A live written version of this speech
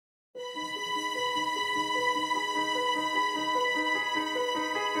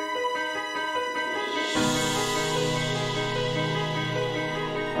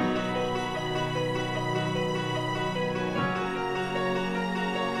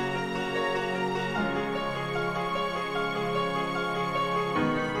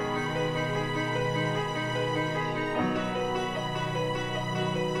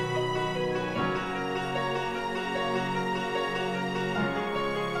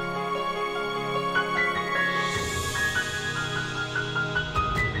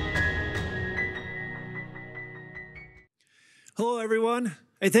Hello, everyone.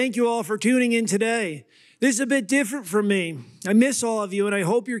 I thank you all for tuning in today. This is a bit different from me. I miss all of you, and I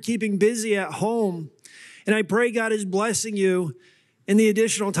hope you're keeping busy at home. And I pray God is blessing you in the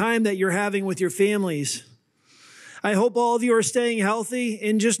additional time that you're having with your families. I hope all of you are staying healthy,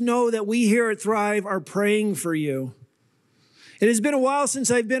 and just know that we here at Thrive are praying for you. It has been a while since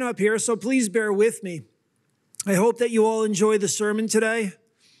I've been up here, so please bear with me. I hope that you all enjoy the sermon today,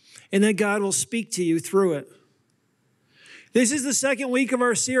 and that God will speak to you through it. This is the second week of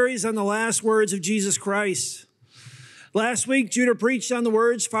our series on the last words of Jesus Christ. Last week, Judah preached on the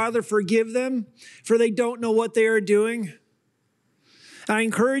words, "Father, forgive them, for they don't know what they are doing." I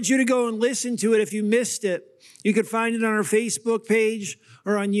encourage you to go and listen to it if you missed it. You can find it on our Facebook page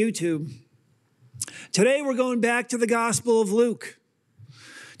or on YouTube. Today, we're going back to the Gospel of Luke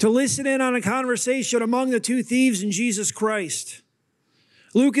to listen in on a conversation among the two thieves and Jesus Christ.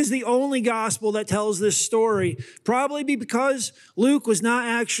 Luke is the only gospel that tells this story, probably because Luke was not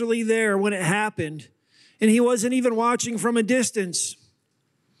actually there when it happened, and he wasn't even watching from a distance.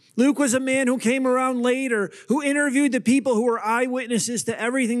 Luke was a man who came around later, who interviewed the people who were eyewitnesses to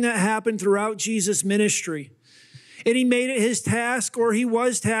everything that happened throughout Jesus' ministry. And he made it his task, or he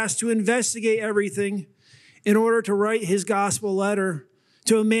was tasked, to investigate everything in order to write his gospel letter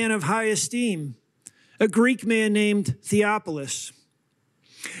to a man of high esteem, a Greek man named Theophilus.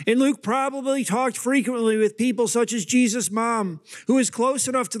 And Luke probably talked frequently with people such as Jesus' mom, who was close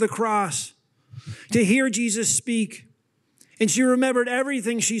enough to the cross to hear Jesus speak. And she remembered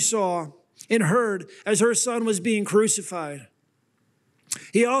everything she saw and heard as her son was being crucified.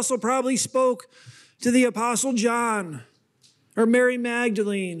 He also probably spoke to the Apostle John, or Mary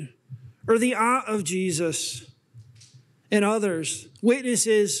Magdalene, or the aunt of Jesus, and others,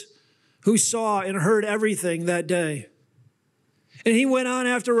 witnesses who saw and heard everything that day. And he went on,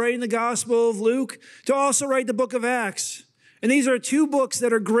 after writing the Gospel of Luke, to also write the book of Acts. And these are two books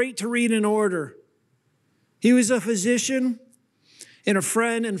that are great to read in order. He was a physician and a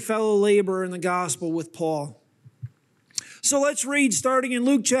friend and fellow laborer in the gospel with Paul. So let's read, starting in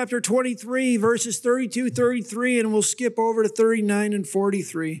Luke chapter 23, verses 32, 33, and we'll skip over to 39 and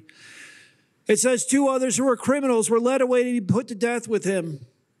 43. It says, "Two others who were criminals were led away to be put to death with him.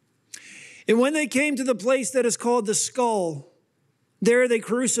 And when they came to the place that is called the Skull, there they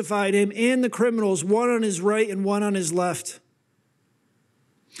crucified him and the criminals, one on his right and one on his left.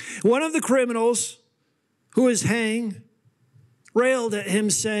 One of the criminals, who was hanged, railed at him,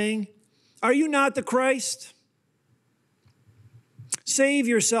 saying, 'Are you not the Christ? Save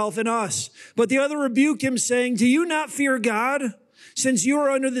yourself and us.' But the other rebuked him, saying, 'Do you not fear God, since you are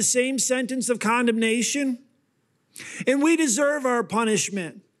under the same sentence of condemnation? And we deserve our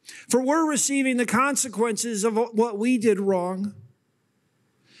punishment, for we're receiving the consequences of what we did wrong.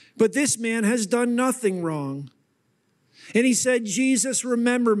 But this man has done nothing wrong.' And he said, 'Jesus,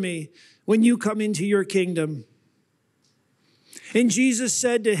 remember me when you come into your kingdom.' And Jesus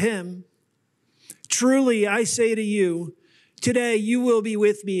said to him, 'Truly I say to you, today you will be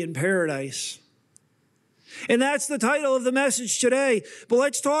with me in paradise.'" And that's the title of the message today. But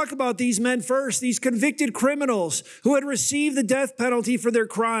let's talk about these men first, these convicted criminals who had received the death penalty for their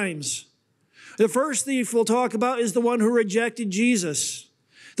crimes. The first thief we'll talk about is the one who rejected Jesus.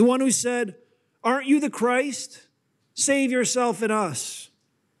 The one who said, "Aren't you the Christ? Save yourself and us."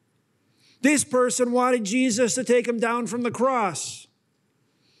 This person wanted Jesus to take him down from the cross.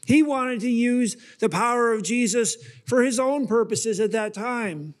 He wanted to use the power of Jesus for his own purposes at that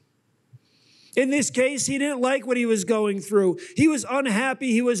time. In this case, he didn't like what he was going through. He was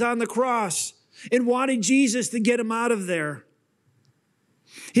unhappy he was on the cross and wanted Jesus to get him out of there.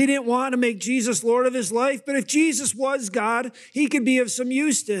 He didn't want to make Jesus Lord of his life, but if Jesus was God, he could be of some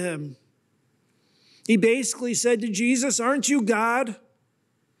use to him. He basically said to Jesus, "Aren't you God?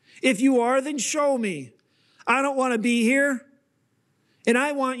 If you are, then show me. I don't want to be here, and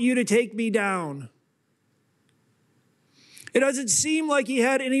I want you to take me down." It doesn't seem like he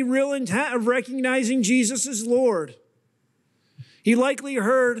had any real intent of recognizing Jesus as Lord. He likely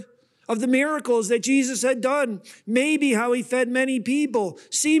heard of the miracles that Jesus had done, maybe how he fed many people,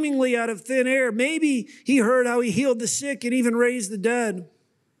 seemingly out of thin air. Maybe he heard how he healed the sick and even raised the dead.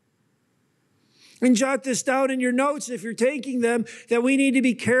 And jot this down in your notes if you're taking them, that we need to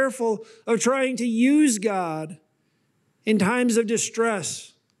be careful of trying to use God in times of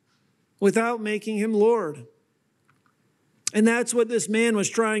distress without making him Lord. And that's what this man was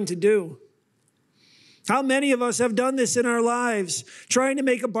trying to do. How many of us have done this in our lives, trying to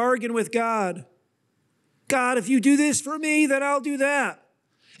make a bargain with God? God, if you do this for me, then I'll do that.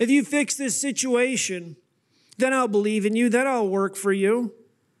 If you fix this situation, then I'll believe in you, then I'll work for you.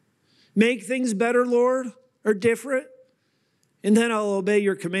 Make things better, Lord, or different. and then I'll obey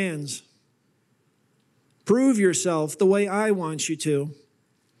your commands. Prove yourself the way I want you to,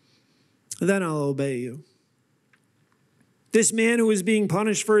 and then I'll obey you. This man who was being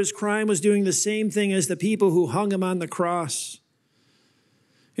punished for his crime was doing the same thing as the people who hung him on the cross.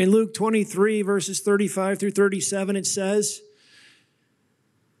 In Luke 23, verses 35 through 37, it says,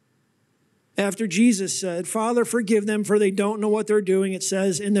 after Jesus said, Father, forgive them, for they don't know what they're doing, it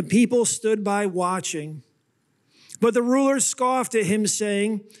says, and the people stood by watching. But the rulers scoffed at him,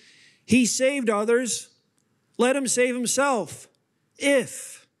 saying, he saved others, let him save himself,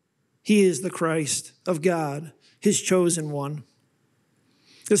 if he is the Christ of God, his chosen one.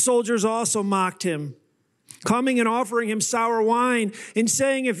 The soldiers also mocked him, coming and offering him sour wine and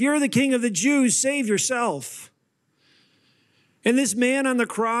saying, if you're the king of the Jews, save yourself. And this man on the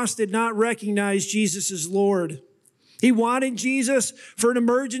cross did not recognize Jesus as Lord. He wanted Jesus for an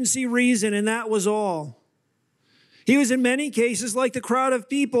emergency reason, and that was all. He was in many cases like the crowd of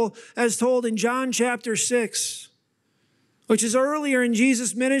people as told in John chapter 6, which is earlier in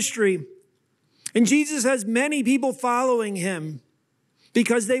Jesus' ministry. And Jesus has many people following him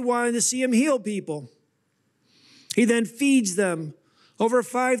because they wanted to see him heal people. He then feeds them, over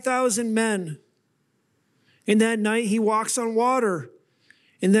 5,000 men. And that night he walks on water,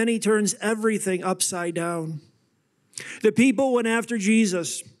 and then he turns everything upside down. The people went after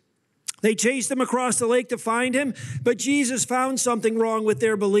Jesus. They chased him across the lake to find him, but Jesus found something wrong with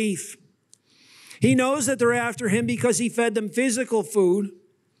their belief. He knows that they're after him because he fed them physical food,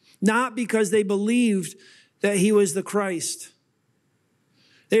 not because they believed that he was the Christ.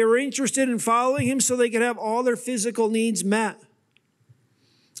 They were interested in following him so they could have all their physical needs met.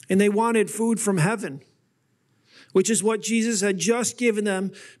 And they wanted food from heaven, which is what Jesus had just given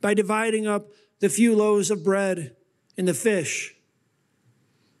them by dividing up the few loaves of bread and the fish.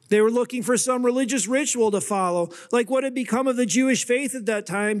 They were looking for some religious ritual to follow, like what had become of the Jewish faith at that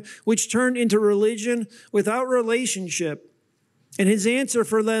time, which turned into religion without relationship. And his answer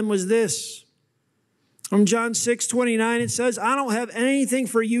for them was this. From John 6:29, it says, I don't have anything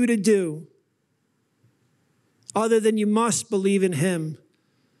for you to do other than you must believe in him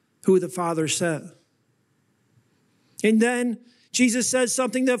who the Father sent. And then Jesus says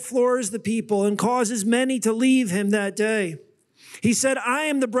something that floors the people and causes many to leave him that day. He said, I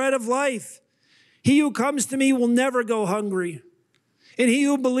am the bread of life. He who comes to me will never go hungry, and he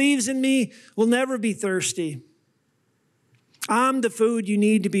who believes in me will never be thirsty. I'm the food you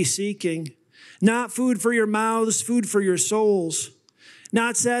need to be seeking, not food for your mouths, food for your souls,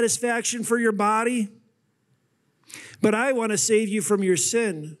 not satisfaction for your body, but I want to save you from your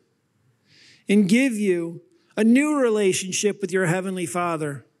sin and give you a new relationship with your heavenly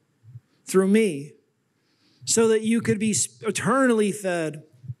Father through me, so that you could be eternally fed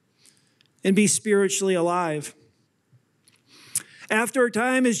and be spiritually alive. After a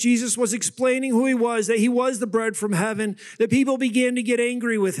time, as Jesus was explaining who he was, that he was the bread from heaven, the people began to get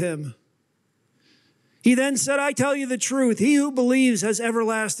angry with him. He then said, I tell you the truth, he who believes has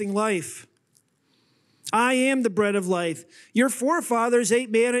everlasting life. I am the bread of life. Your forefathers ate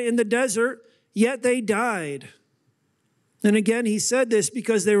manna in the desert, yet they died. And again, he said this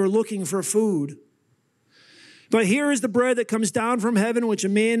because they were looking for food. But here is the bread that comes down from heaven, which a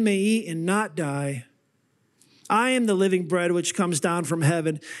man may eat and not die. I am the living bread which comes down from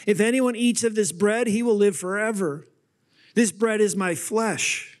heaven. If anyone eats of this bread, he will live forever. This bread is my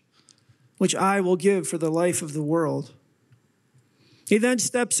flesh, which I will give for the life of the world. He then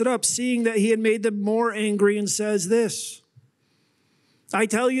steps it up, seeing that he had made them more angry, and says this, I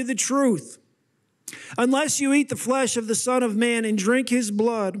tell you the truth. Unless you eat the flesh of the Son of Man and drink his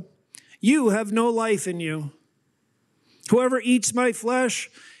blood, you have no life in you. Whoever eats my flesh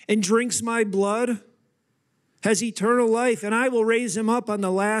and drinks my blood has eternal life, and I will raise him up on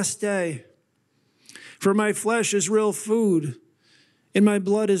the last day. For my flesh is real food, and my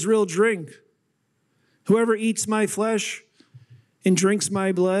blood is real drink. Whoever eats my flesh and drinks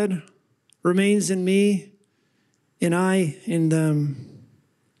my blood remains in me, and I in them.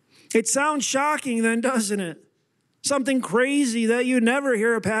 It sounds shocking then, doesn't it? Something crazy that you never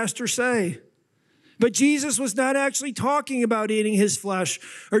hear a pastor say. But Jesus was not actually talking about eating his flesh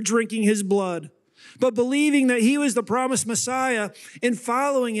or drinking his blood, but believing that he was the promised Messiah and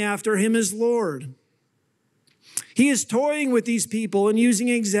following after him as Lord. He is toying with these people and using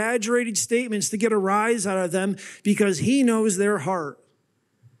exaggerated statements to get a rise out of them because he knows their heart.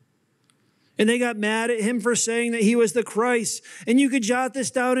 And they got mad at him for saying that he was the Christ. And you could jot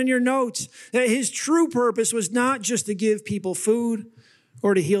this down in your notes, that his true purpose was not just to give people food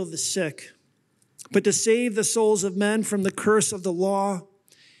or to heal the sick, but to save the souls of men from the curse of the law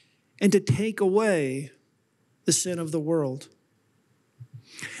and to take away the sin of the world.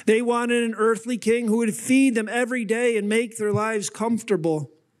 They wanted an earthly king who would feed them every day and make their lives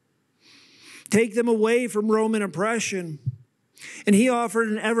comfortable, take them away from Roman oppression. And he offered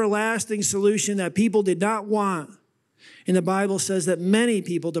an everlasting solution that people did not want. And the Bible says that many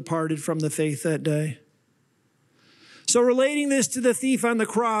people departed from the faith that day. So relating this to the thief on the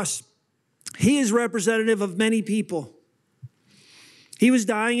cross, he is representative of many people. He was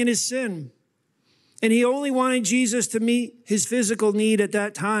dying in his sin, and he only wanted Jesus to meet his physical need at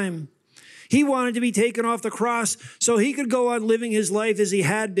that time. He wanted to be taken off the cross so he could go on living his life as he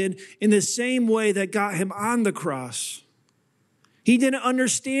had been in the same way that got him on the cross. He didn't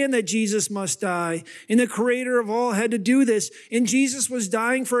understand that Jesus must die, and the Creator of all had to do this, and Jesus was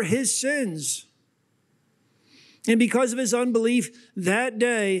dying for his sins. And because of his unbelief, that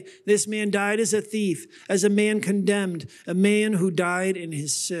day, this man died as a thief, as a man condemned, a man who died in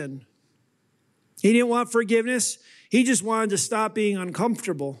his sin. He didn't want forgiveness. He just wanted to stop being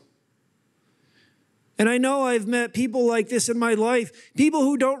uncomfortable. And I know I've met people like this in my life, people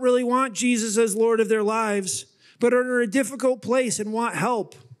who don't really want Jesus as Lord of their lives, but are in a difficult place and want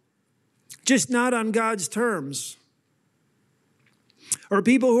help, just not on God's terms. Or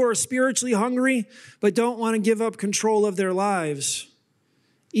people who are spiritually hungry, but don't want to give up control of their lives,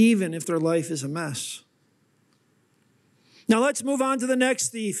 even if their life is a mess. Now let's move on to the next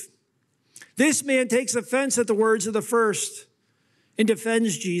thief. This man takes offense at the words of the first and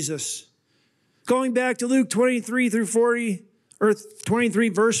defends Jesus. Going back to Luke 23 through 40, or 23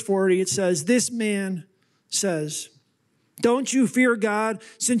 verse 40, it says, this man says, don't you fear God,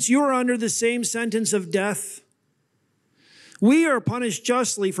 since you are under the same sentence of death? We are punished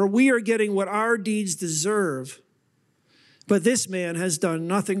justly, for we are getting what our deeds deserve. But this man has done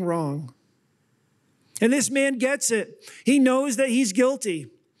nothing wrong. And this man gets it. He knows that he's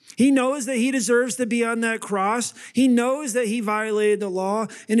guilty. He knows that he deserves to be on that cross. He knows that he violated the law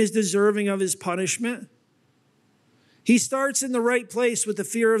and is deserving of his punishment. He starts in the right place with the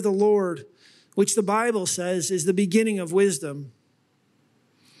fear of the Lord, which the Bible says is the beginning of wisdom.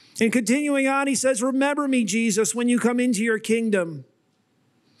 And continuing on, he says, remember me, Jesus, when you come into your kingdom.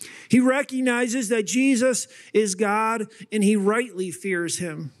 He recognizes that Jesus is God, and he rightly fears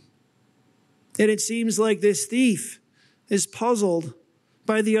him. And it seems like this thief is puzzled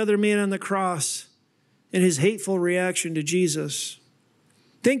by the other man on the cross and his hateful reaction to Jesus.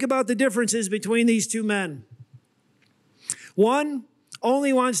 Think about the differences between these two men. One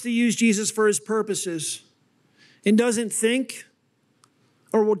only wants to use Jesus for his purposes and doesn't think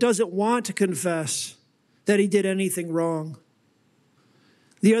or doesn't want to confess that he did anything wrong.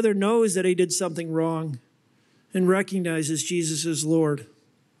 The other knows that he did something wrong and recognizes Jesus as Lord.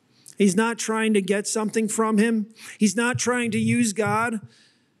 He's not trying to get something from him. He's not trying to use God,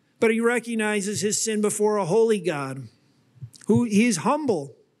 but he recognizes his sin before a holy God. He's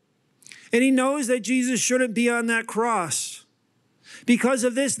humble. And he knows that Jesus shouldn't be on that cross. Because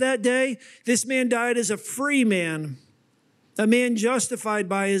of this, that day, this man died as a free man, a man justified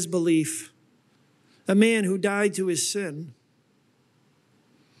by his belief, a man who died to his sin.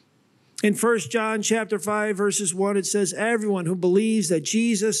 In 1 John chapter 5, verses 1, it says, everyone who believes that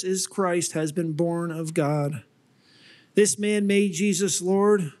Jesus is Christ has been born of God. This man made Jesus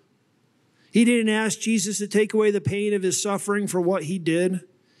Lord. He didn't ask Jesus to take away the pain of his suffering for what he did.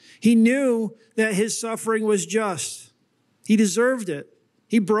 He knew that his suffering was just. He deserved it.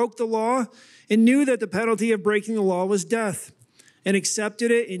 He broke the law and knew that the penalty of breaking the law was death, and accepted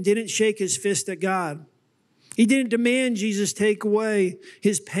it and didn't shake his fist at God. He didn't demand Jesus take away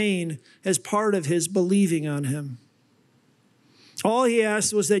his pain as part of his believing on him. All he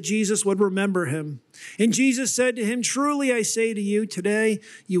asked was that Jesus would remember him. And Jesus said to him, truly I say to you, today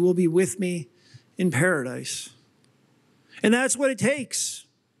you will be with me in paradise. And that's what it takes.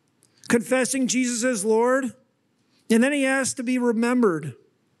 Confessing Jesus as Lord. And then he asked to be remembered.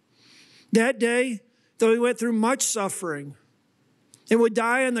 That day, though he went through much suffering and would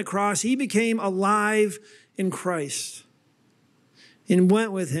die on the cross, he became alive in Christ and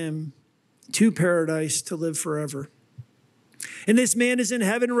went with him to paradise to live forever. And this man is in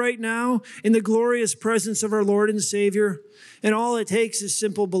heaven right now in the glorious presence of our Lord and Savior. And all it takes is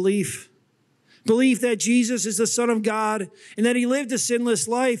simple belief. Belief that Jesus is the Son of God and that he lived a sinless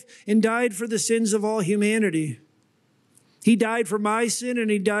life and died for the sins of all humanity. He died for my sin and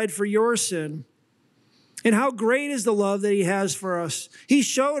he died for your sin. And how great is the love that he has for us. He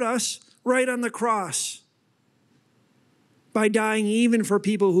showed us right on the cross by dying even for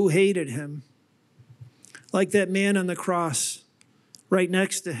people who hated him. Like that man on the cross right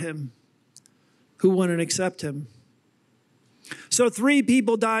next to him who wouldn't accept him. So 3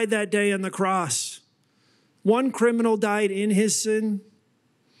 people died that day on the cross. 1 criminal died in his sin.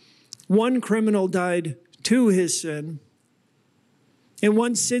 One criminal died to his sin, and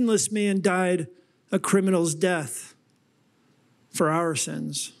one sinless man died a criminal's death for our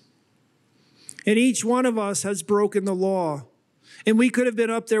sins. And each one of us has broken the law. And we could have been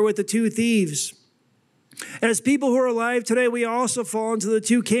up there with the two thieves. As people who are alive today, we also fall into the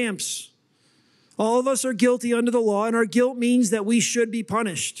two camps. All of us are guilty under the law, and our guilt means that we should be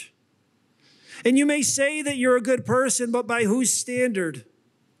punished. And you may say that you're a good person, but by whose standard?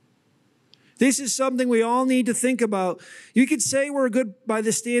 This is something we all need to think about. You could say we're good by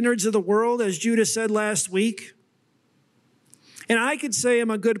the standards of the world, as Judah said last week. And I could say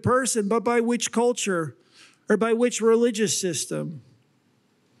I'm a good person, but by which culture or by which religious system?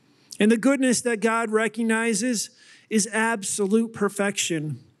 And the goodness that God recognizes is absolute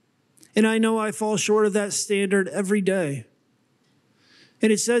perfection. And I know I fall short of that standard every day.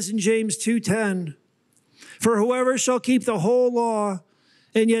 And it says in James 2:10, "For whoever shall keep the whole law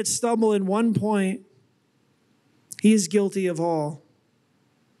and yet stumble in one point, he is guilty of all."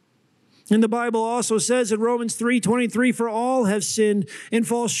 And the Bible also says in Romans 3:23, "For all have sinned and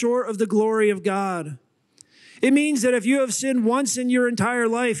fall short of the glory of God." It means that if you have sinned once in your entire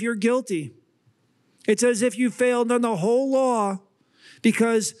life, you're guilty. It's as if you failed on the whole law,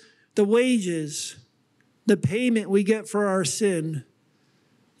 because the wages, the payment we get for our sin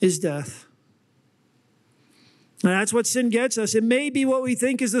is death. And that's what sin gets us. It may be what we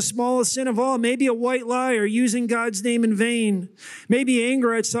think is the smallest sin of all. Maybe a white lie or using God's name in vain. Maybe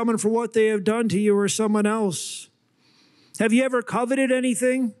anger at someone for what they have done to you or someone else. Have you ever coveted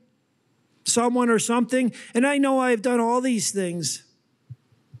anything? Someone or something? And I know I've done all these things.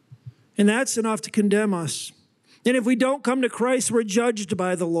 And that's enough to condemn us. And if we don't come to Christ, we're judged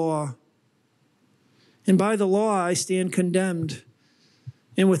by the law. And by the law, I stand condemned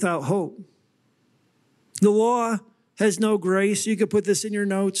and without hope. The law has no grace. You could put this in your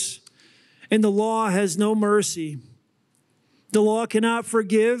notes. And the law has no mercy. The law cannot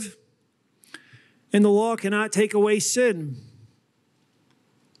forgive. And the law cannot take away sin.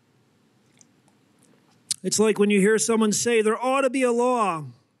 It's like when you hear someone say, there ought to be a law.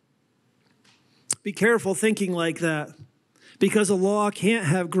 Be careful thinking like that, because a law can't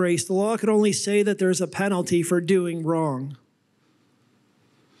have grace. The law can only say that there's a penalty for doing wrong.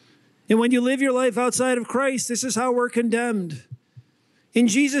 And when you live your life outside of Christ, this is how we're condemned. And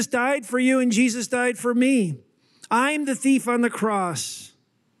Jesus died for you, and Jesus died for me. I'm the thief on the cross.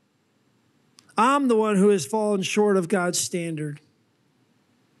 I'm the one who has fallen short of God's standard.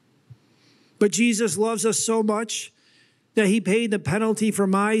 But Jesus loves us so much that he paid the penalty for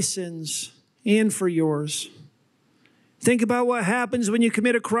my sins and for yours. Think about what happens when you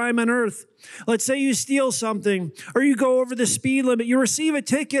commit a crime on earth. Let's say you steal something, or you go over the speed limit. You receive a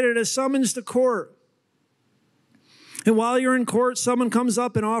ticket and a summons to court. And while you're in court, someone comes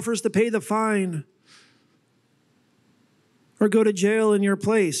up and offers to pay the fine or go to jail in your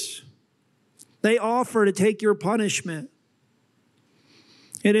place. They offer to take your punishment.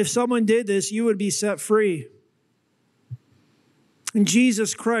 And if someone did this, you would be set free. And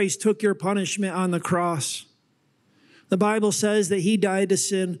Jesus Christ took your punishment on the cross. The Bible says that he died to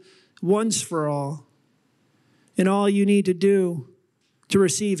sin once for all. And all you need to do to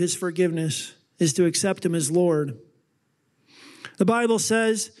receive his forgiveness is to accept him as Lord. The Bible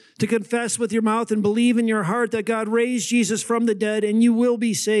says to confess with your mouth and believe in your heart that God raised Jesus from the dead, and you will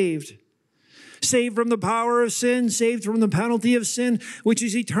be saved. Saved from the power of sin, saved from the penalty of sin, which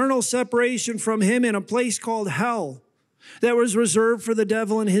is eternal separation from him in a place called hell that was reserved for the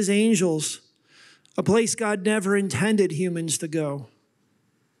devil and his angels. A place God never intended humans to go.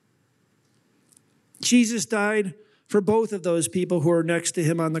 Jesus died for both of those people who were next to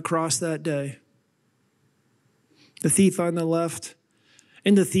him on the cross that day. The thief on the left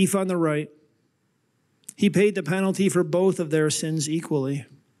and the thief on the right. He paid the penalty for both of their sins equally.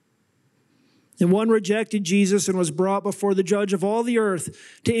 And one rejected Jesus and was brought before the judge of all the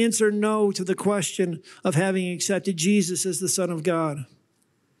earth to answer no to the question of having accepted Jesus as the Son of God.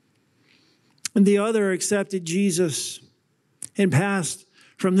 And the other accepted Jesus and passed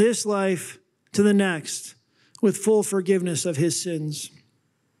from this life to the next with full forgiveness of his sins.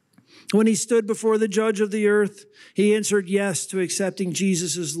 When he stood before the judge of the earth, he answered yes to accepting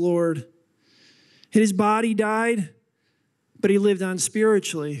Jesus as Lord. And his body died, but he lived on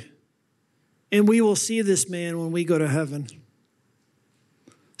spiritually. And we will see this man when we go to heaven.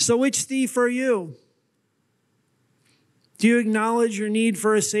 So which thief are you? Do you acknowledge your need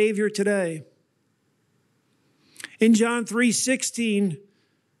for a Savior today? In John 3:16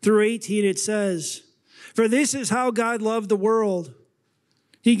 through 18, it says, "For this is how God loved the world,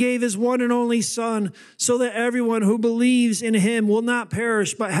 He gave his one and only Son so that everyone who believes in him will not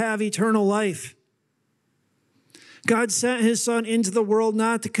perish but have eternal life. God sent his Son into the world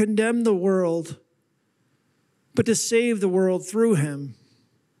not to condemn the world, but to save the world through him.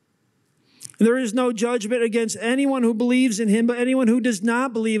 And there is no judgment against anyone who believes in him, but anyone who does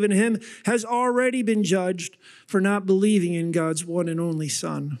not believe in him has already been judged for not believing in God's one and only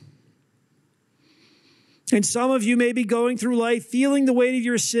Son. And some of you may be going through life feeling the weight of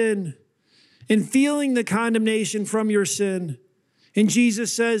your sin and feeling the condemnation from your sin. And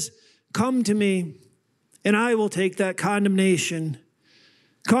Jesus says, come to me and I will take that condemnation.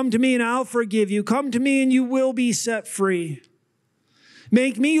 Come to me and I'll forgive you. Come to me and you will be set free.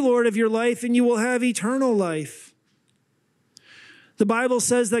 Make me Lord of your life and you will have eternal life. The Bible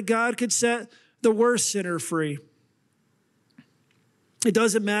says that God could set the worst sinner free. It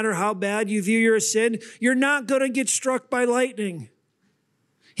doesn't matter how bad you view your sin. You're not going to get struck by lightning.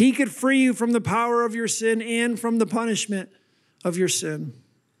 He could free you from the power of your sin and from the punishment of your sin.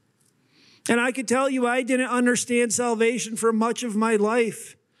 And I could tell you I didn't understand salvation for much of my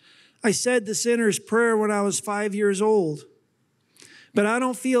life. I said the sinner's prayer when I was 5 years old. But I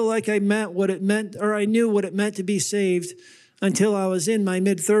don't feel like I meant what it meant, or I knew what it meant to be saved until I was in my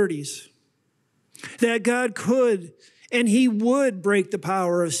mid-30s. That God could and he would break the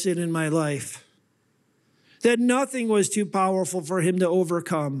power of sin in my life. That nothing was too powerful for him to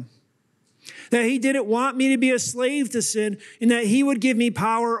overcome. That he didn't want me to be a slave to sin and that he would give me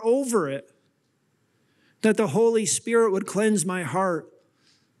power over it. That the Holy Spirit would cleanse my heart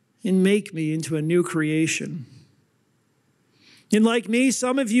and make me into a new creation. And like me,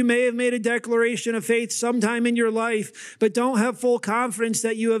 some of you may have made a declaration of faith sometime in your life, but don't have full confidence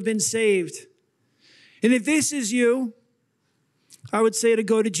that you have been saved. And if this is you, I would say to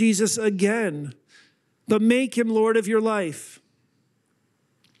go to Jesus again, but make him Lord of your life.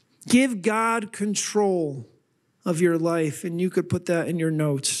 Give God control of your life, and you could put that in your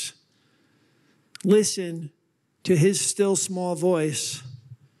notes. Listen to his still small voice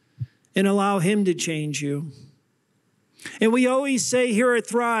and allow him to change you. And we always say here at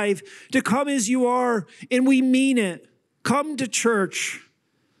Thrive to come as you are, and we mean it. Come to church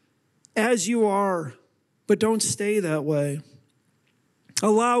as you are, but don't stay that way.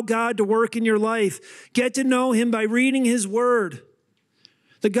 Allow God to work in your life. Get to know him by reading his word.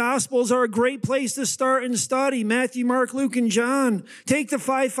 The Gospels are a great place to start and study. Matthew, Mark, Luke, and John. Take the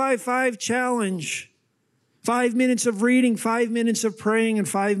 5-5-5 challenge. 5 minutes of reading, 5 minutes of praying, and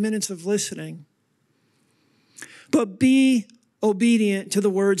 5 minutes of listening. But be obedient to the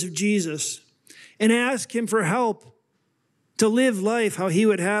words of Jesus and ask him for help to live life how he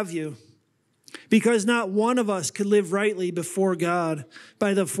would have you. Because not one of us could live rightly before God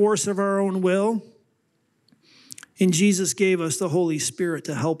by the force of our own will. And Jesus gave us the Holy Spirit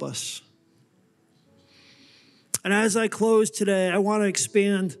to help us. And as I close today, I want to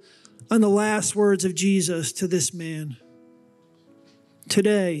expand on the last words of Jesus to this man.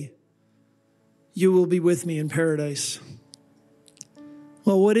 Today, you will be with me in paradise.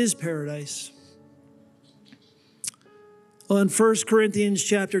 Well, what is paradise? Well, in 1 Corinthians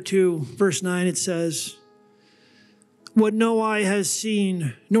chapter 2, verse 9, it says, what no eye has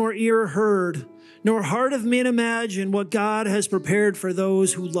seen, nor ear heard, nor heart of man imagined, what God has prepared for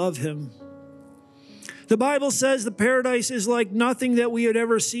those who love him. The Bible says the paradise is like nothing that we had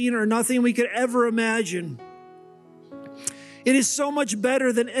ever seen or nothing we could ever imagine. It is so much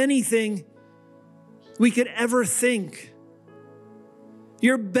better than anything we could ever think.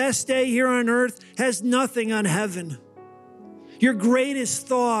 Your best day here on earth has nothing on heaven. Your greatest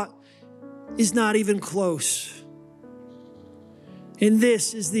thought is not even close. And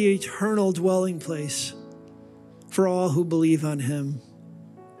this is the eternal dwelling place for all who believe on him.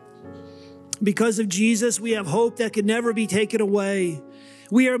 Because of Jesus, we have hope that can never be taken away.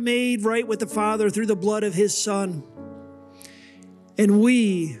 We are made right with the Father through the blood of his Son. And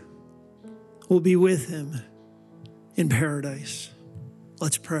we will be with him in paradise.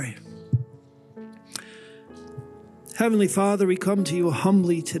 Let's pray. Heavenly Father, we come to you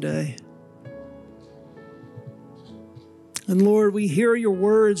humbly today. And Lord, we hear your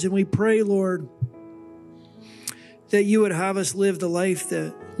words and we pray, Lord, that you would have us live the life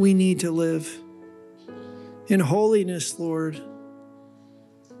that we need to live in holiness, Lord,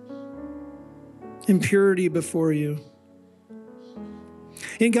 in purity before you.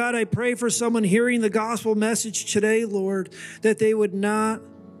 And God, I pray for someone hearing the gospel message today, Lord, that they would not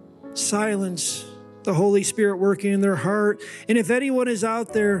silence the Holy Spirit working in their heart. And if anyone is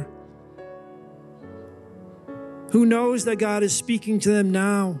out there who knows that God is speaking to them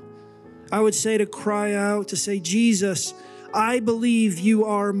now, I would say to cry out, to say, Jesus, I believe you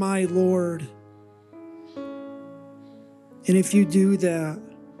are my Lord. And if you do that,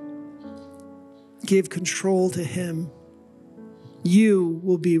 give control to him. You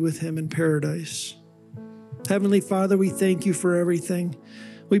will be with him in paradise. Heavenly Father, we thank you for everything.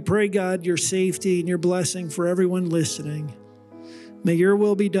 We pray, God, your safety and your blessing for everyone listening. May your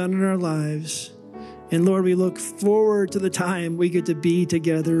will be done in our lives. And Lord, we look forward to the time we get to be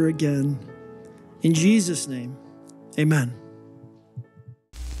together again. In Jesus' name, amen.